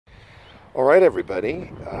All right, everybody.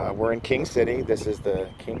 We're in King City. This is the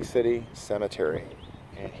King City Cemetery.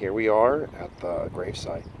 And here we are at the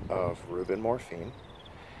gravesite of Ruben Morfin.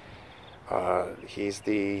 He's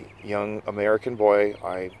the young American boy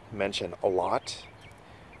I mention a lot.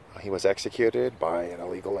 He was executed by an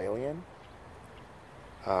illegal alien.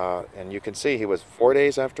 And you can see he was 4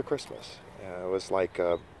 days after Christmas. It was like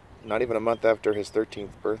not even a month after his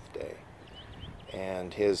 13th birthday.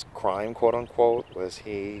 And his crime, quote unquote, was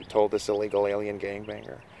he told this illegal alien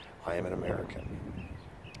gangbanger, "I am an American."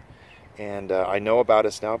 And I know about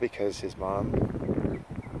us now because his mom,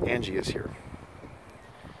 Angie, is here.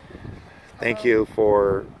 Thank you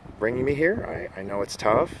for bringing me here. I know it's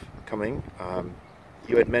tough coming.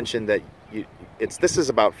 You had mentioned that this is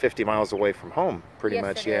about 50 miles away from home, pretty Yes,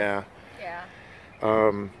 much. it Yeah. is.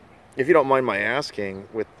 Yeah. If you don't mind my asking,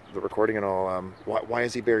 with the recording and all, why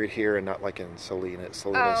is he buried here and not like in Salinas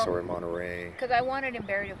or in Monterey? Because I wanted him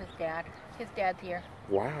buried with his dad. His dad's here.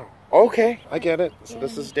 Wow. Okay, I get it. So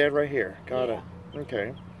this is Dad right here. Got it.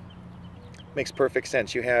 Okay. Makes perfect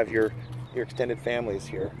sense. You have your extended families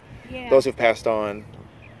here. Yeah. Those who've passed on.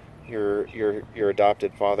 Your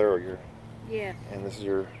adopted father or your. Yeah. And this is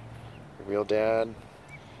your real dad,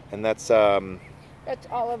 and that's That's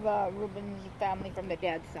all of Ruben's family from the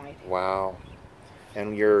dad's side. wow.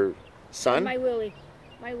 And your son? And my Willie.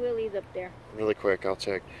 My Willie's up there. Really quick, I'll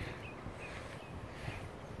check.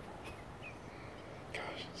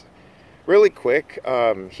 Gosh, really quick.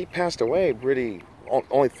 He passed away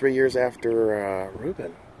only 3 years after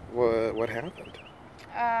Ruben. What happened?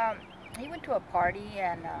 He went to a party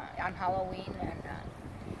and on Halloween, and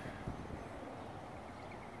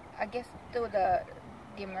I guess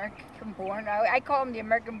the American-born, I call them the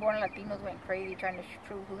American-born Latinos, went crazy trying to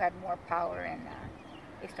prove who had more power, and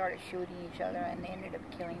they started shooting each other, and they ended up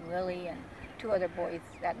killing Willie and 2 other boys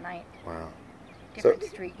that night. Wow. Different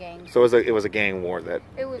street gangs. So it was a gang war that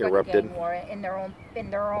It was erupted? like a gang war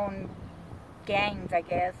in their own gangs, I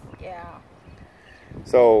guess. Yeah.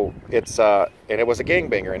 So it's and it was a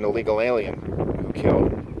gangbanger, an illegal alien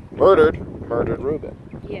who murdered Ruben.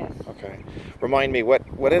 Yes. Okay. Remind me what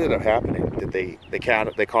ended up happening. Did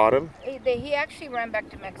they caught him? He actually ran back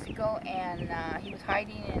to Mexico, and he was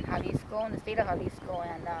hiding in Jalisco, in the state of Jalisco,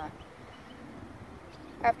 and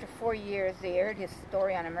after 4 years they aired his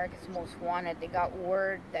story on America's Most Wanted. They got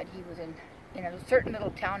word that he was in a certain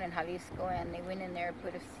little town in Jalisco, and they went in there,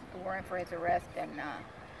 put a warrant for his arrest, and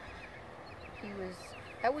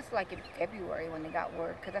that was like in February when they got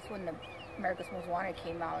word, because that's when the America's Most Wanted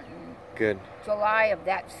came out in July of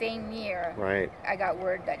that same year. Right. I got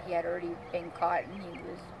word that he had already been caught and he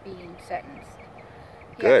was being sentenced.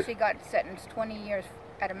 He Good. actually got sentenced 20 years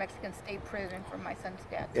at a Mexican state prison for my son's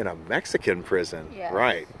death. In a Mexican prison. Yes.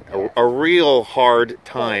 Right. Yes. A real hard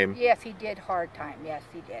time. Well, yes, he did hard time. Yes,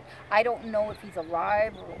 he did. I don't know if he's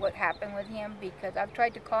alive or what happened with him, because I've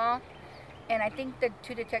tried to call, and I think the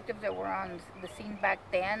 2 detectives that were on the scene back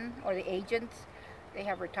then, or the agents, they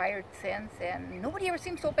have retired since, and nobody ever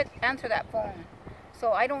seems to answer that phone.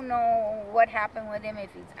 So I don't know what happened with him,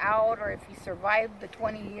 if he's out or if he survived the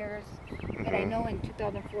 20 years. And I know in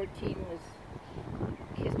 2014 was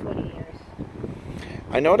his 20 years.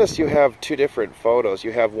 I noticed you have 2 different photos.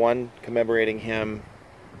 You have one commemorating him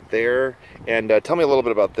there, and tell me a little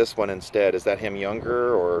bit about this one instead. Is that him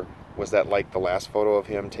younger, or was that like the last photo of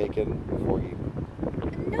him taken before he...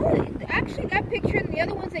 No, actually that picture and the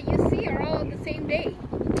other ones that you see are all on the same day.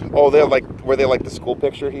 Oh, were they like the school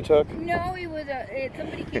picture he took? No, it was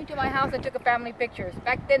somebody came to my house and took a family pictures.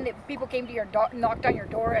 Back then, people came to your door, knocked on your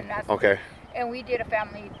door, and asked. Okay. And we did a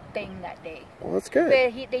family thing that day. Well, that's good.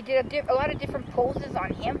 They did a lot of different poses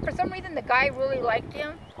on him. For some reason, the guy really liked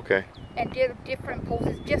him. Okay. And did different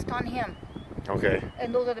poses just on him. Okay.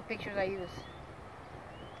 And those are the pictures I use.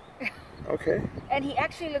 Okay. And he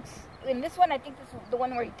actually looks, in this one, I think this is the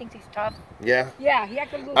one where he thinks he's tough. Yeah. Yeah, he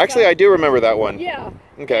actually looks Actually, tough. I do remember that one. Yeah.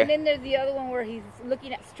 Okay. And then there's the other one where he's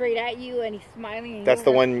looking straight at you and he's smiling. And That's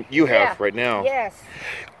the one you have right now. Yes.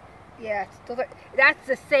 Yes. That's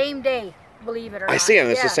the same day, believe it or not. I see him.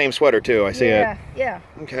 It's the same sweater too. I see it. Yeah. Yeah.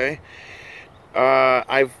 Okay.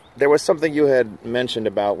 There was something you had mentioned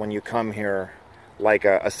about when you come here, like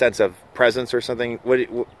a sense of presence or something.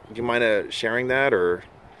 Do you mind sharing that, or?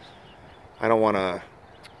 I don't want to.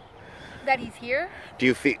 That he's here? Do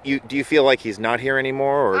you feel like he's not here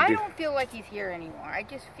anymore, or? I don't feel like he's here anymore. I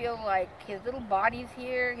just feel like his little body's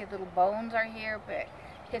here, his little bones are here, but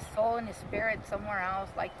his soul and his spirit somewhere else,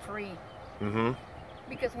 like free. Mm-hmm.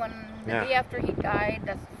 Because when the day after he died,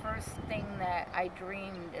 that's the first thing that I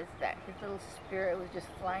dreamed, is that his little spirit was just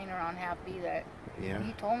flying around happy. That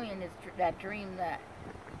he told me in that dream that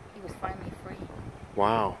he was finally free.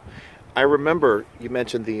 Wow. I remember you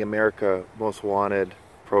mentioned the America Most Wanted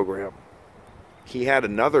program. He had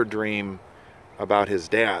another dream about his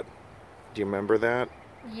dad. Do you remember that?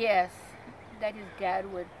 Yes, that his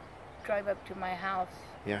dad would drive up to my house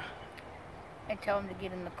Yeah. and tell him to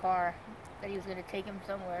get in the car, that he was going to take him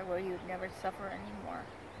somewhere where he would never suffer anymore,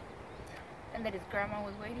 and that his grandma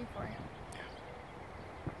was waiting for him.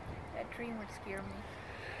 That dream would scare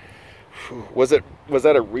me. Was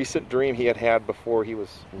that a recent dream he had before he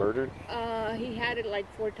was murdered? He had it like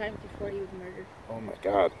 4 times before he was murdered. Oh my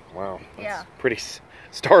God! Wow. That's Yeah. pretty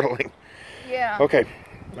startling. Yeah. Okay.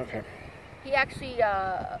 Okay. He actually,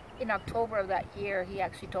 in October of that year, he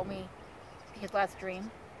actually told me his last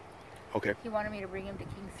dream. Okay. He wanted me to bring him to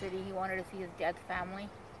King City. He wanted to see his dad's family.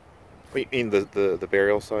 You mean the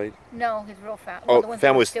burial site? No, his real family. Oh, the ones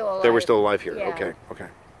family that were still alive. they were still alive here. Yeah. Okay. Okay.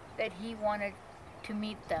 That he wanted to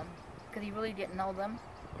meet them because he really didn't know them.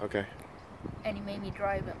 Okay. And he made me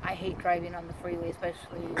drive him. I hate driving on the freeway,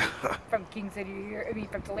 especially from King City to here. I mean,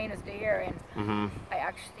 from Salinas to here. And Mm-hmm. I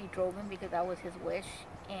actually drove him because that was his wish.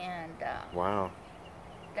 And Wow.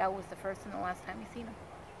 that was the first and the last time he seen him.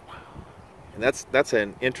 And that's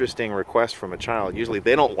an interesting request from a child. Usually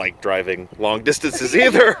they don't like driving long distances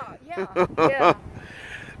either. Yeah.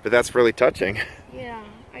 But that's really touching. Yeah,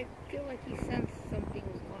 I feel like he sensed something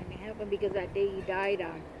was going to happen because that day he died,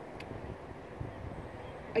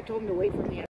 I told him to wait for me.